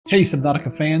Hey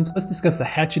Subnautica fans, let's discuss the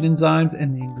hatching enzymes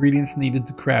and the ingredients needed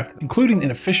to craft them, including an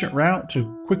efficient route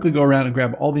to quickly go around and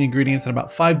grab all the ingredients in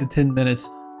about 5 to 10 minutes,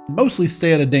 and mostly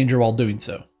stay out of danger while doing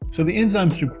so. So the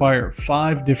enzymes require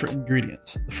 5 different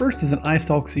ingredients. The first is an eye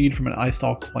stalk seed from an eye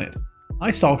stalk plant.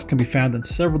 Eye stalks can be found in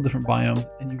several different biomes,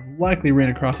 and you've likely ran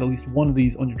across at least one of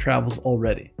these on your travels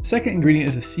already. The second ingredient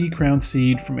is a sea crown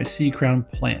seed from a sea crown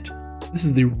plant. This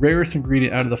is the rarest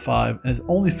ingredient out of the 5 and is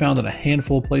only found in a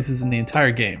handful of places in the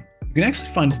entire game. You can actually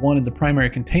find one in the primary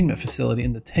containment facility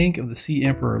in the tank of the Sea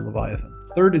Emperor Leviathan.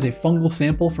 Third is a fungal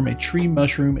sample from a tree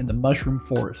mushroom in the mushroom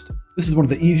forest. This is one of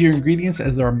the easier ingredients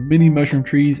as there are many mushroom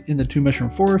trees in the 2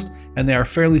 mushroom forest and they are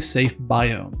fairly safe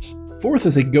biomes. Fourth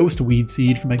is a ghost weed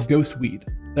seed from a ghost weed.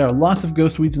 There are lots of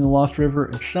ghost weeds in the Lost River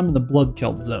and some in the blood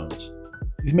kelp zones.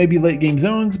 These may be late game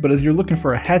zones, but as you're looking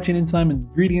for a hatching enzyme and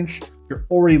ingredients, you're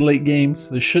already late game, so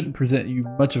this shouldn't present you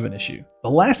much of an issue. The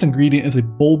last ingredient is a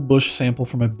bulb bush sample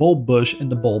from a bulb bush in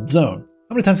the bulb zone.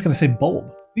 How many times can I say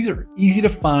bulb? These are easy to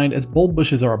find as bulb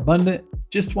bushes are abundant.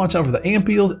 Just watch out for the ant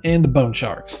eels and the bone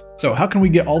sharks. So how can we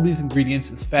get all these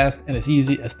ingredients as fast and as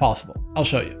easy as possible? I'll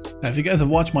show you. Now if you guys have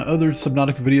watched my other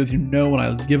Subnautica videos, you know when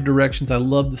I give directions I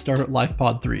love to start at Life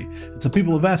Pod 3. And some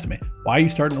people have asked me, why are you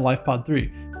starting at Life Pod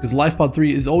 3? Because Life Pod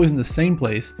 3 is always in the same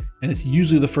place and it's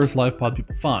usually the first life pod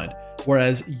people find.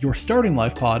 Whereas your starting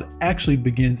life pod actually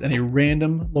begins in a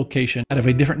random location out of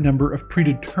a different number of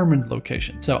predetermined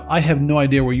locations. So I have no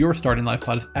idea where your starting life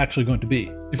pod is actually going to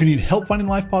be. If you need help finding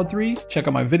life pod 3, check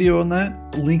out my video on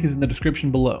that. The link is in the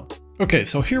description below. Okay,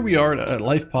 so here we are at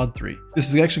life pod 3. This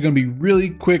is actually going to be really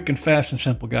quick and fast and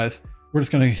simple, guys. We're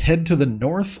just going to head to the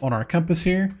north on our compass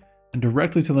here. And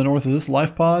directly to the north of this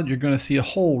life pod, you're going to see a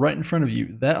hole right in front of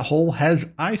you. That hole has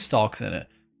eye stalks in it.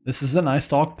 This is an eye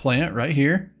stalk plant right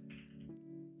here.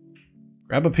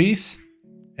 Grab a piece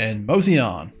and mosey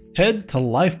on. Head to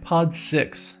Life Pod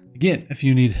 6. Again, if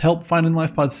you need help finding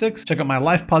Life Pod 6, check out my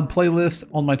Life Pod playlist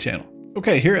on my channel.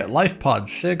 Okay, here at Life Pod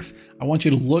 6, I want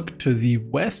you to look to the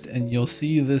west and you'll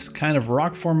see this kind of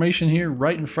rock formation here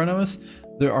right in front of us.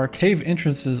 There are cave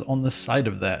entrances on the side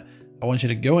of that. I want you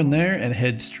to go in there and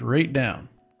head straight down.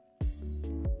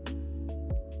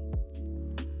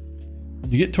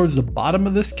 You get towards the bottom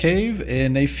of this cave,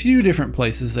 in a few different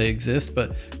places they exist,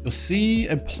 but you'll see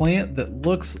a plant that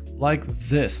looks like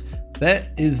this.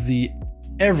 That is the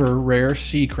ever rare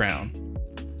sea crown.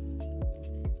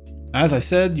 As I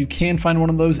said, you can find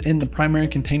one of those in the primary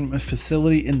containment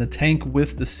facility in the tank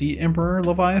with the Sea Emperor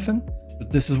Leviathan,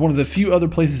 but this is one of the few other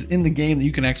places in the game that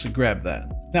you can actually grab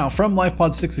that. Now from Life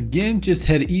Pod 6 again, just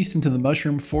head east into the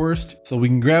mushroom forest so we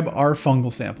can grab our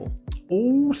fungal sample.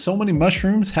 Oh, so many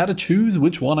mushrooms, how to choose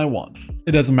which one I want.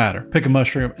 It doesn't matter, pick a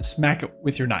mushroom and smack it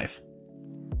with your knife.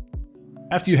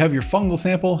 After you have your fungal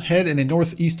sample, head in a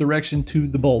northeast direction to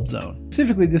the bulb zone.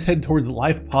 Specifically, just head towards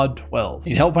Life Pod 12.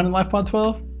 Need help finding Life Pod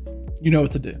 12? You know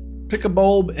what to do. Pick a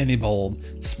bulb, any bulb,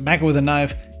 smack it with a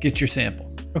knife, get your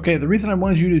sample. Okay, the reason I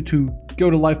wanted you to go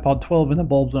to Life Pod 12 in the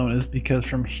bulb zone is because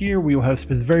from here we will have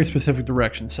very specific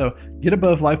directions. So get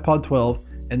above Life Pod 12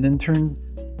 and then turn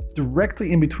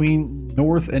directly in between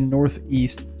north and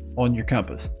northeast on your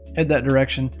compass. Head that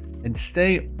direction and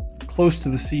stay close to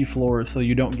the sea floor so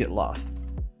you don't get lost.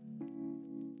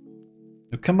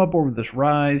 You'll come up over this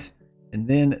rise and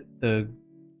then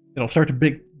it'll start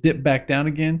to dip back down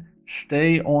again.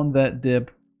 Stay on that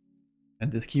dip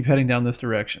and just keep heading down this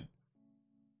direction.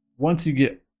 Once you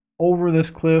get over this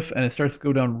cliff and it starts to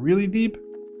go down really deep,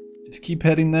 just keep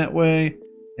heading that way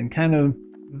and kind of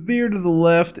veer to the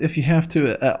left if you have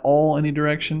to at all, any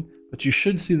direction, but you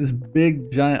should see this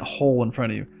big giant hole in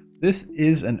front of you. This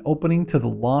is an opening to the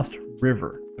Lost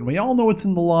River, and we all know what's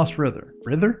in the Lost River.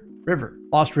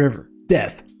 Lost River.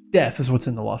 Death is what's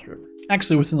in the Lost River.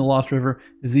 Actually, what's in the Lost River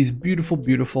is these beautiful,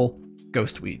 beautiful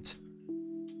ghost weeds.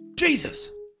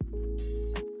 Jesus!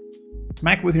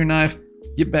 Smack it with your knife,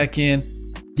 get back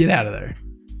in, get out of there.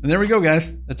 And there we go,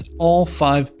 guys. That's all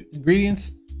 5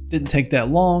 ingredients. Didn't take that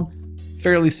long.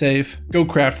 Fairly safe. Go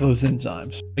craft those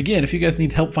enzymes. Again, if you guys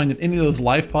need help finding any of those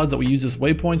life pods that we use as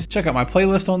waypoints, check out my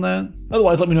playlist on that.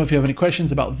 Otherwise, let me know if you have any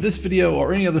questions about this video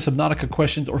or any other Subnautica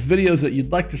questions or videos that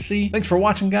you'd like to see. Thanks for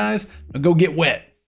watching, guys. Now go get wet.